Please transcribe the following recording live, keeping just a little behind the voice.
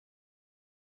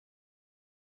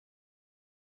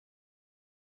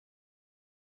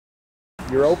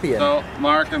European. So,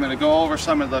 Mark, I'm going to go over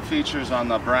some of the features on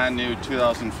the brand new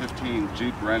 2015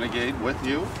 Jeep Renegade with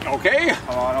you. Okay.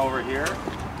 Come on over here.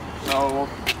 So,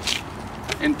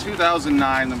 in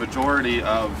 2009, the majority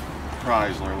of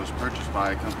Chrysler was purchased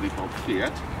by a company called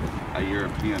Fiat, a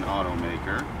European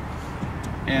automaker.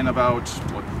 In about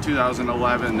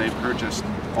 2011, they purchased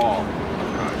all of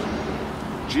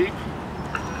Chrysler. Jeep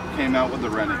came out with the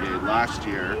Renegade last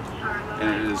year,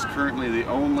 and it is currently the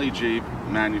only Jeep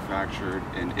manufactured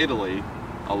in Italy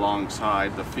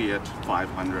alongside the Fiat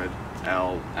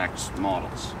 500LX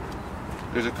models.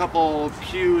 There's a couple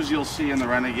cues you'll see in the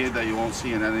Renegade that you won't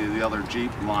see in any of the other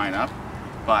Jeep lineup,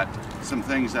 but some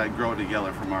things that grow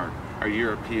together from our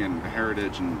European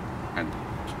heritage and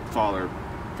father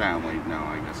family now,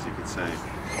 I guess you could say.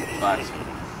 But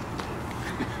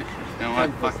you know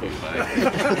what? Fuck you, buddy.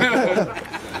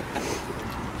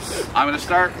 I'm going to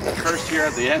start first here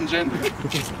at the engine.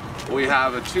 We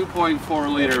have a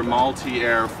 2.4 liter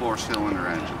multi-air 4-cylinder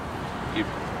engine. You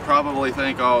probably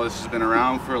think, oh, this has been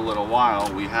around for a little while.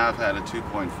 We have had a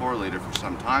 2.4 liter for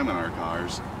some time in our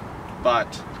cars,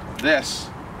 but this,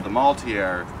 the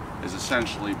multi-air, is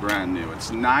essentially brand new.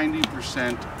 It's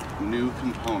 90% new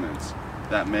components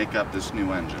that make up this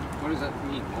new engine. What does that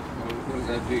mean? What does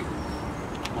that do?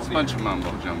 It's a bunch of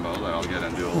mumbo jumbo that I'll get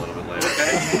into a little bit later,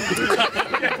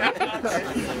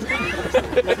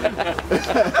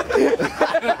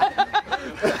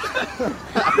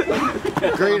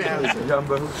 okay? Great answer,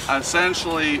 Jumbo.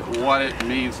 Essentially, what it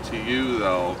means to you,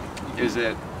 though, is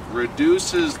it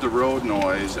reduces the road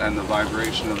noise and the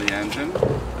vibration of the engine,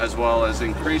 as well as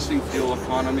increasing fuel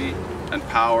economy and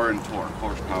power and torque,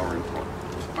 horsepower and torque.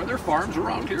 Are there farms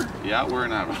around here? Yeah, we're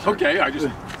in Abbotsford. Okay, I just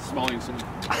smelling some.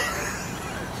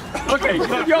 Okay,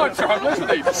 keep going, sir. I'm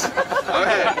listening.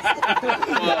 Okay.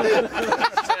 Well,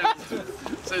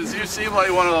 since you seem like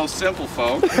one of those simple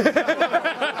folk,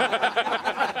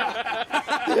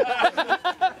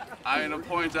 I'm going to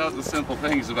point out the simple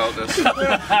things about this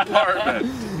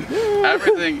apartment.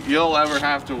 Everything you'll ever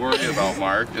have to worry about,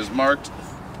 Mark, is marked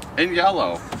in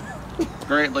yellow,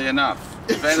 greatly enough.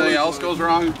 If anything else goes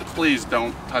wrong, please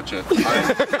don't touch it.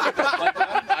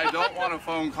 I don't want a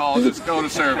phone call, just go to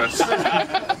service.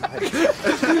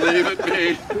 Just leave it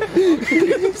be.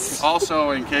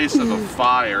 Also, in case of a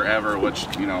fire ever, which,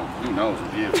 you know, who knows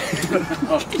with you,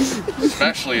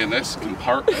 especially in this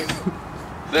compartment,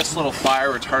 this little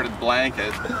fire retardant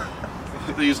blanket,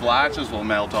 these latches will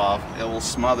melt off. It will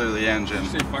smother the engine.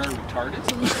 Did you say fire retardant?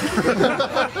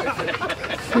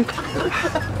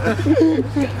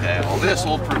 Okay, well, this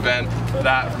will prevent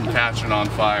that from catching on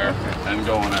fire and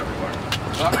going everywhere.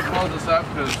 So I'm going to close this up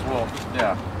because, well,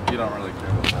 yeah, you don't really care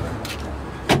about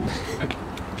that.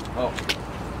 Oh,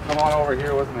 come on over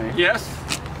here with me. Yes.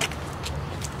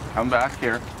 Come back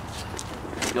here.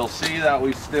 You'll see that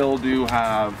we still do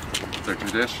have the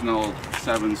traditional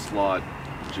 7-slot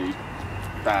Jeep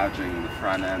badging in the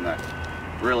front end that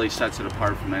really sets it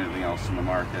apart from anything else in the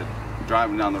market.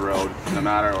 Driving down the road, no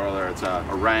matter whether it's a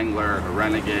Wrangler, a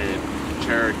Renegade,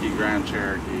 Cherokee, Grand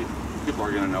Cherokee, people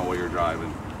are going to know what you're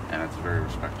driving, and it's a very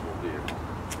respectable vehicle.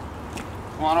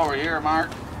 Come on over here,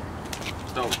 Mark.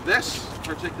 So this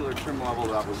particular trim level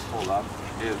that was pulled up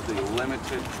is the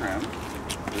limited trim.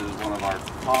 This is one of our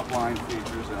top line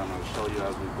features, and I'm going to show you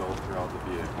as we go throughout the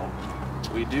vehicle.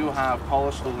 We do have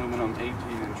polished aluminum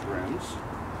 18-inch rims.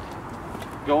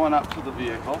 Going up to the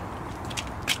vehicle,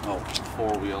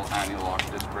 four-wheel anti-lock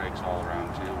disc brakes all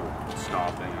around you.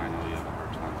 Stopping, I know you have a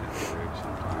hard time hitting brakes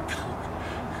sometimes.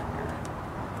 Your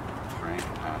brain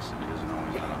capacity isn't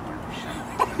always at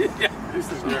 100%. Yeah, this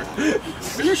is weird.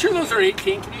 Are you sure those are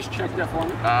 18? Can you just check that for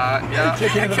me? Yeah.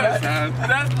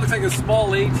 That looks like a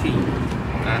small 18.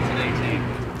 That's an 18.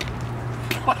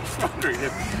 I was wondering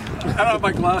if I don't have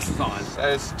my glasses on.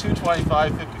 It's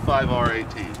 225 55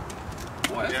 R18.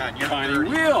 What? Yeah, you're tiny 30.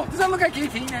 wheel. Does that look like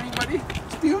 18 anybody?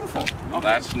 It's beautiful. Well,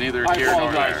 that's neither here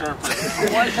nor there.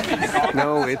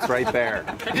 No, it's right there.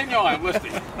 Continue on, I'm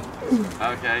listening.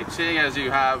 Okay, seeing as you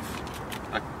have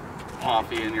a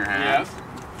coffee in your hand,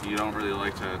 Yes. you don't really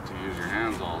like to use your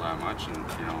hands all that much, and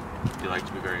you know, you like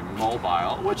to be very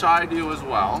mobile, which I do as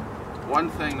well. One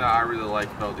thing that I really like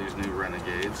about these new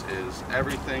Renegades is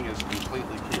everything is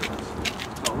completely keyless.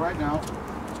 So right now,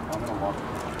 I'm going to walk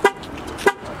around.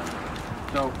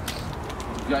 So,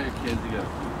 you got your kids, you got a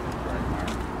few kids, right, Mark?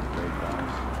 Great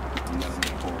guys. You got them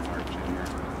before Mark Jr.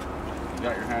 You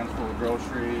got your hands full of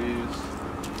groceries.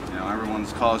 You know,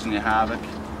 everyone's causing you havoc.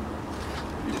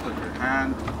 You put your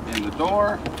hand in the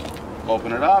door,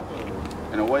 open it up,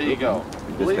 and away you go.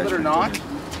 Believe it or not,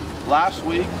 last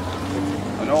week,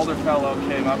 an older fellow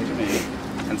came up to me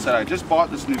and said, I just bought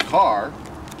this new car,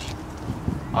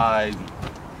 I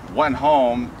went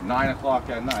home 9 o'clock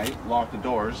at night, locked the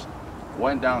doors,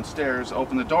 went downstairs,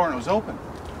 opened the door, and it was open.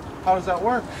 How does that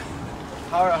work?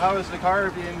 How is the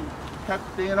car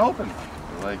kept being open?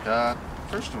 They're like,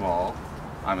 first of all,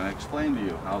 I'm going to explain to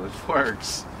you how this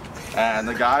works. And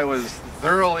the guy was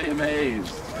thoroughly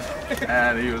amazed,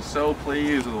 and he was so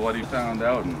pleased with what he found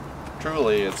out. And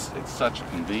truly, it's such a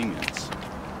convenience.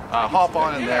 Hop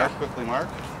on in there quickly, Mark.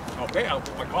 Okay, I'll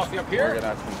put my coffee up here. We're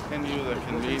going to continue the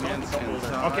convenience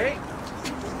inside. Okay.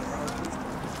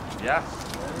 Yes.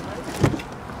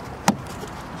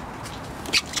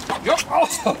 Yep. Oh,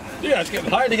 yeah, it's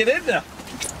getting hard to get in there.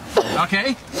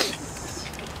 Okay.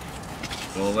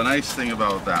 Well, the nice thing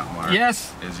about that, Mark,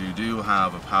 Yes. is you do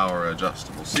have a power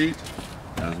adjustable seat,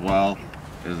 as well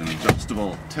as an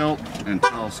adjustable tilt and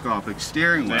telescopic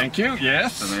steering wheel. Thank you.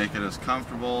 Yes. To make it as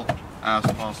comfortable as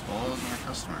possible as our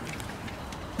customer.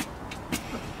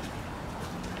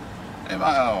 Hey,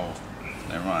 oh,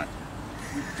 never mind.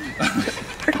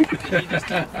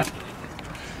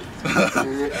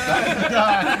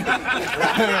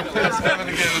 Just having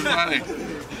to get his money.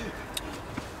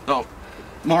 So,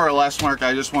 more or less, Mark,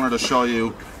 I just wanted to show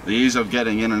you the ease of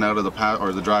getting in and out of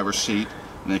the driver's seat,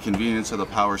 and the convenience of the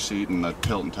power seat and the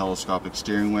tilt and telescopic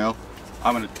steering wheel.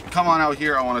 I'm going to come on out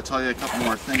here. I want to tell you a couple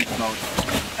more things about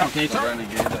the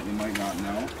Renegade that you might not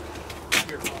know.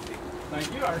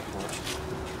 Thank you, Art.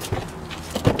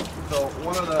 So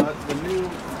one of the new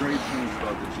great things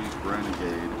about the Jeep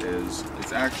Renegade is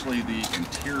it's actually the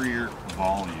interior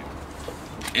volume.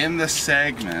 In this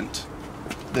segment,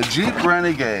 the Jeep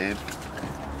Renegade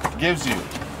gives you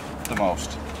the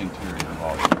most interior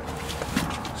volume.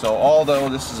 So although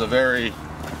this is a very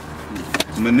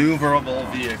maneuverable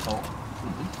vehicle,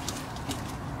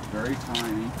 very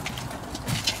tiny,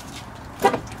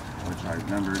 which I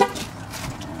remembered,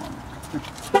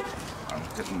 I'm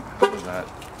hitting with that.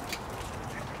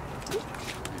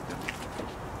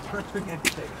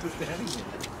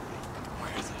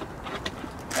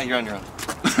 Hey, you're on your own.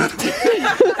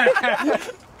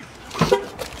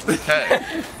 Okay.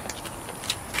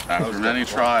 After many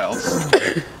trials.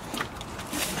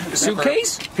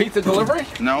 Suitcase? Pizza delivery?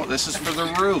 No, this is for the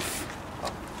roof.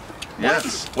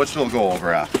 Yes, which we'll go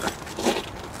over after.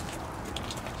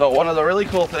 So one of the really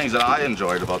cool things that I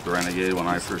enjoyed about the Renegade when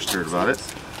I first heard about it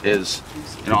is,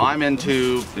 I'm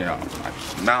into,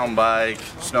 mountain bike,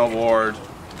 snowboard,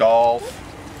 golf.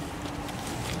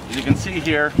 As you can see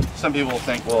here, some people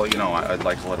think, well, I'd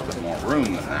like a little bit more room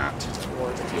than that.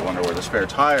 If you wonder where the spare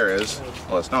tire is,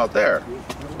 well, it's not there.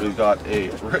 We've got a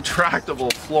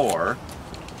retractable floor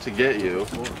to get you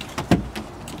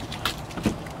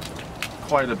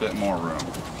quite a bit more room.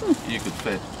 You could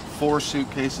fit 4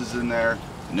 suitcases in there,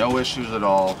 no issues at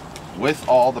all, with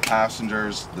all the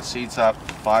passengers, the seats up,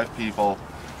 5 people.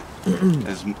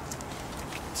 As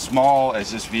small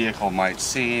as this vehicle might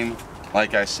seem,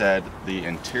 like I said, the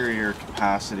interior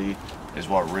capacity is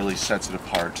what really sets it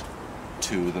apart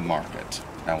to the market,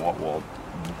 and what will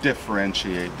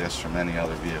differentiate this from any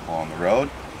other vehicle on the road,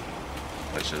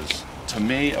 which is, to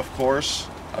me, of course,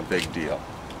 a big deal.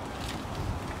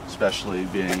 Especially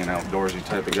being an outdoorsy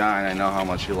type of guy, and I know how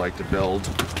much you like to build,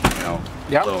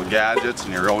 little gadgets,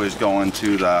 and you're always going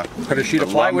to the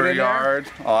lumber yard.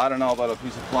 Oh, I don't know about a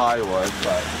piece of plywood,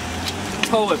 but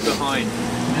Pull it behind.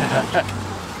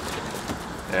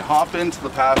 they hop into the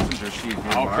passenger seat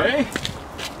here, Okay. Mark.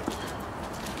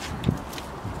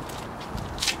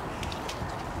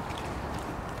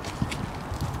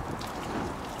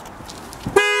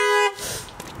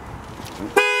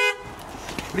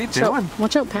 What are you doing?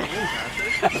 Watch out, Pat.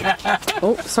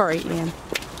 Oh, sorry, Ian.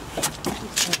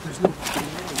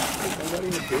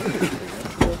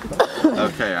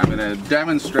 Okay, I'm going to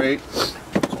demonstrate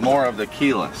more of the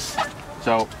keyless.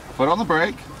 So, foot on the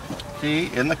brake, key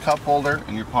in the cup holder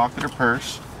in your pocket or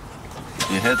purse.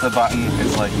 You hit the button,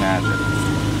 it's like magic.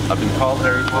 I've been called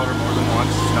Harry Potter more than once.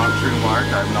 It's not true, Mark.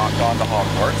 I've not gone to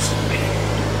Hogwarts.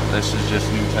 This is just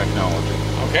new technology.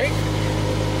 Okay.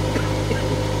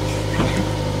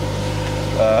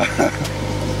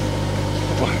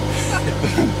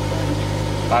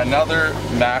 Another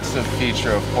massive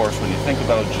feature, of course, when you think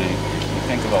about Jeep, you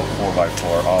think about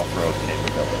 4x4 off-road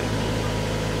capability.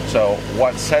 So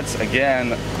what sets, again,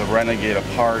 the Renegade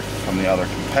apart from the other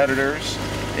competitors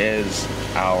is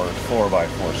our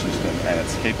 4x4 system and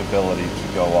its capability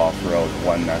to go off-road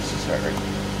when necessary.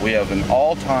 We have an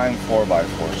all-time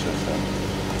 4x4 system.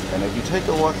 And if you take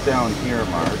a look down here,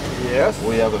 Mark, Yes.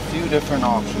 we have a few different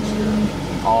options here.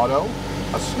 An auto,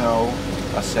 a snow,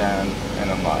 a sand,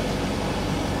 and a mud.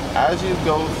 As you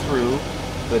go through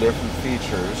the different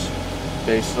features,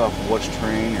 based off which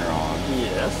terrain you're on.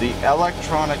 Yes. The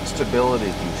electronic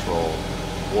stability control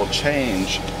will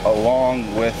change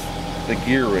along with the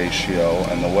gear ratio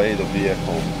and the way the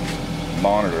vehicle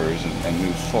monitors and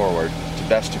moves forward to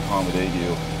best accommodate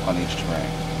you on each terrain.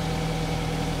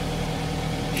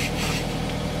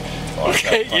 Oh,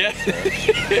 Okay, yeah.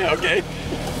 Yeah, okay.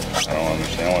 I don't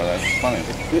understand why that's funny.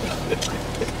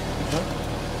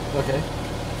 Okay.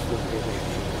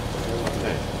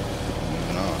 Okay.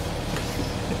 Moving on.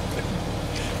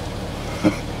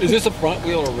 Is this a front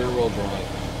wheel or rear wheel drive?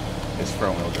 It's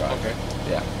front wheel drive. Okay.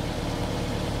 Yeah.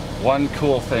 One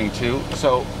cool thing too.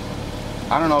 So,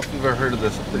 I don't know if you've ever heard of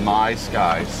this, the My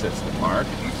Sky system, Mark.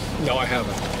 No, I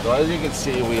haven't. So as you can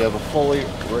see, we have a fully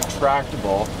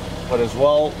retractable, but as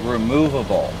well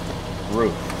removable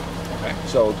roof. Okay.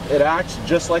 So it acts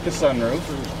just like a sunroof,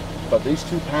 but these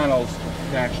two panels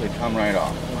can actually come right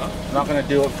off. I'm not going to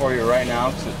do it for you right now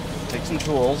because it takes some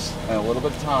tools and a little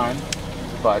bit of time,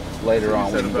 but later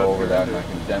on we can go over that and I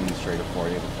can demonstrate it for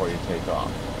you before you take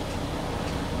off.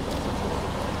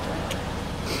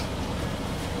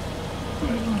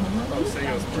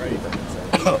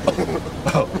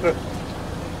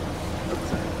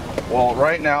 Well,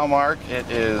 right now, Mark, it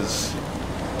is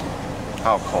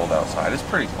how cold outside. It's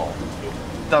pretty cold. It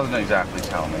doesn't exactly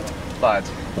tell me. But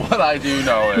what I do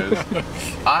know is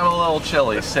I'm a little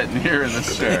chilly sitting here in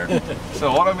this chair.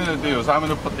 So what I'm going to do is I'm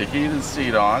going to put the heated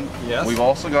seat on. Yes. We've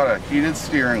also got a heated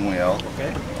steering wheel.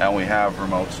 Okay. And we have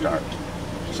remote start.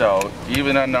 So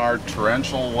even in our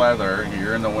torrential weather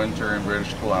here in the winter in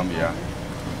British Columbia,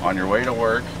 on your way to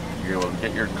work, you will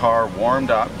get your car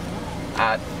warmed up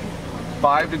at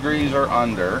 5 degrees or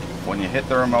under. When you hit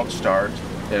the remote start,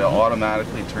 it'll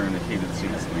automatically turn the heated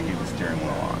seats and the heated steering wheel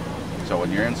on. So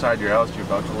when you're inside your house, you're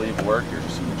about to leave work, you're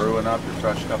just brewing up your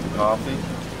fresh cup of coffee,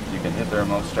 you can hit the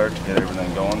remote start to get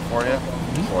everything going for you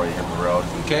before you hit the road.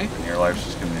 Okay. And your life's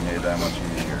just going to be made that much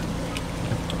easier.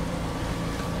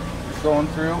 Going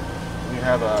through, we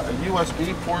have a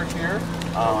USB port here.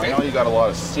 I know you got a lot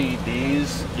of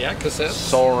CDs. Yeah, cassettes.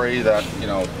 Sorry that, you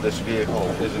know, this vehicle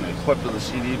isn't equipped with a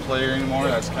CD player anymore.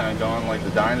 That's kind of gone like the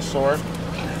dinosaur.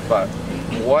 But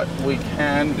what we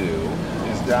can do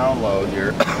is download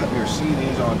your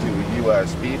CDs onto a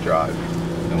USB drive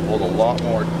and hold a lot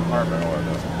more compartment, or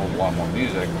hold a lot more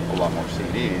music, a lot more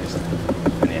CDs,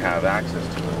 and you have access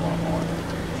to it a lot more.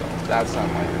 So that's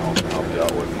something I can help you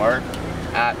out with, Mark,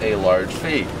 at a large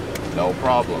fee. No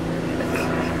problem.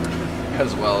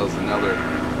 As well as another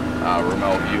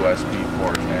remote USB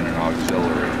port and an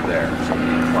auxiliary there, so you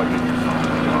can plug in your phone.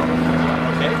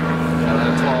 Okay. And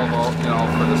then 12 volt, you know,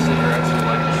 for the cigarettes you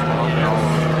like to smoke, you know.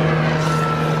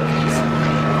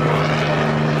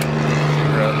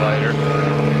 Cigarette lighter.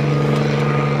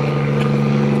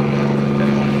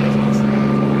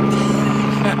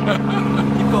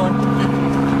 Keep going.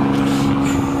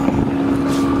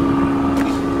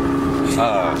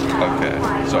 Okay.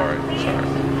 Sorry.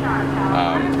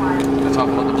 Let's talk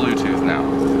about the Bluetooth now.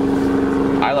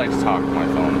 I like to talk to my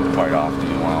phone quite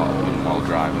often while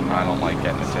driving. I don't like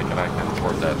getting a ticket. I can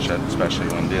afford that shit, especially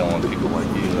when dealing with people like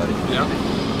you that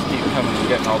keep coming and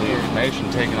getting all the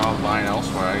information, taking off buying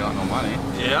elsewhere. I got no money.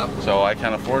 Yeah. So I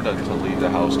can't afford to leave the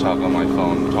house, talk on my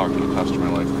phone, talk to a customer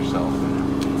like yourself,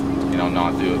 and, you know,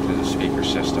 not do it through the speaker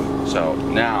system. So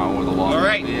now with a lot of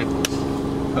vehicles.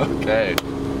 Okay.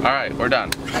 All right, we're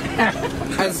done.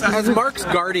 As Mark's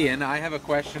guardian, I have a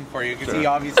question for you, because he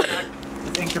obviously is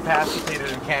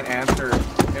incapacitated and can't answer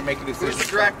and make a decision. Who's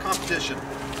the direct competition?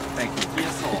 Thank you.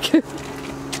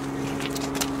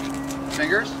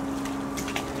 Fingers?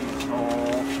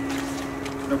 Oh.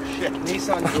 No shit.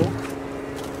 Nissan Juke.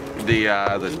 The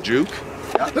Juke.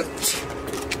 Yeah.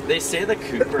 They say the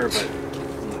Cooper,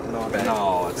 but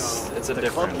no, it's a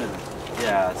different.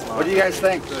 Yeah, it's not. What do you guys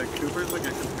think? The Cooper's like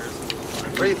a comparison.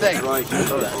 What do you think?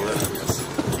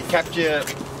 He kept you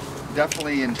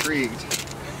definitely intrigued.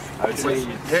 I would say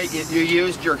Hey, you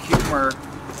used your humor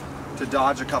to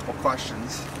dodge a couple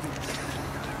questions.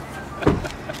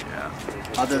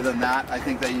 Other than that, I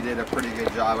think that you did a pretty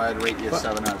good job. I'd rate you a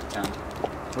 7 out of 10.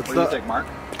 What do you think, Mark?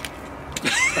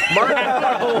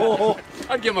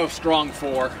 I'd give him a strong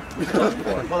 4.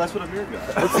 Well, that's what Amir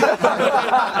got.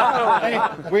 Hey,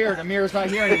 weird. Amir's not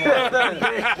here anymore.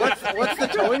 What's the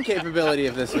towing capability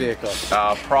of this vehicle?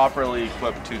 Properly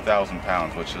equipped 2,000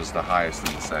 pounds, which is the highest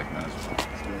in the segment.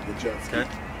 Good job. Okay.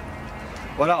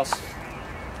 What else?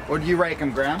 What do you rank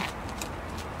him, Graham?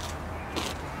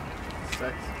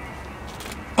 6.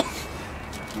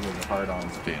 He was hard on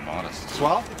being modest.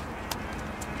 12?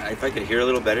 if I could hear a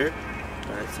little better,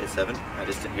 I'd say 7. I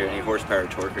just didn't hear any horsepower or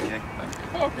torque or anything.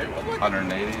 Okay, well, look.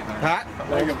 180. Pat?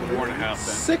 I'll give it 4.5 then.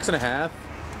 6.5.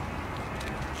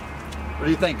 What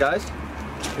do you think, guys?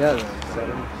 Yeah,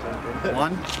 7.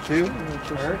 1, 2.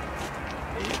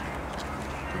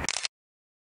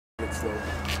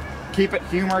 Keep it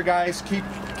humor, guys.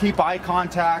 Keep eye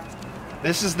contact.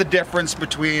 This is the difference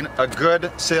between a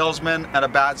good salesman and a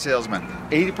bad salesman.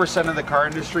 80% of the car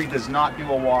industry does not do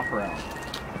a walk around.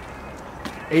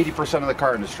 80% of the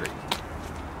car industry.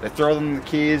 They throw them the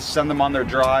keys, send them on their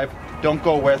drive, don't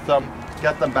go with them,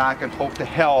 get them back and hope to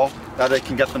hell that they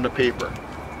can get them to paper.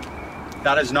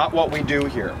 That is not what we do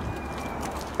here.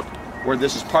 Where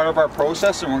this is part of our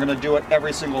process and we're going to do it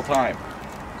every single time.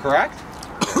 Correct?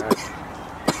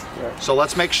 So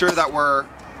let's make sure that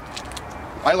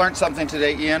I learned something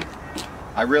today, Ian.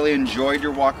 I really enjoyed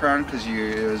your walk around because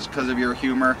of your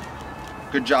humor.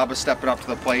 Good job of stepping up to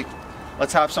the plate.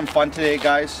 Let's have some fun today,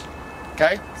 guys.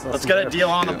 Okay? Let's get a deal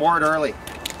on the board early.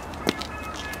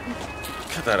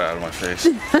 Get that out of my face.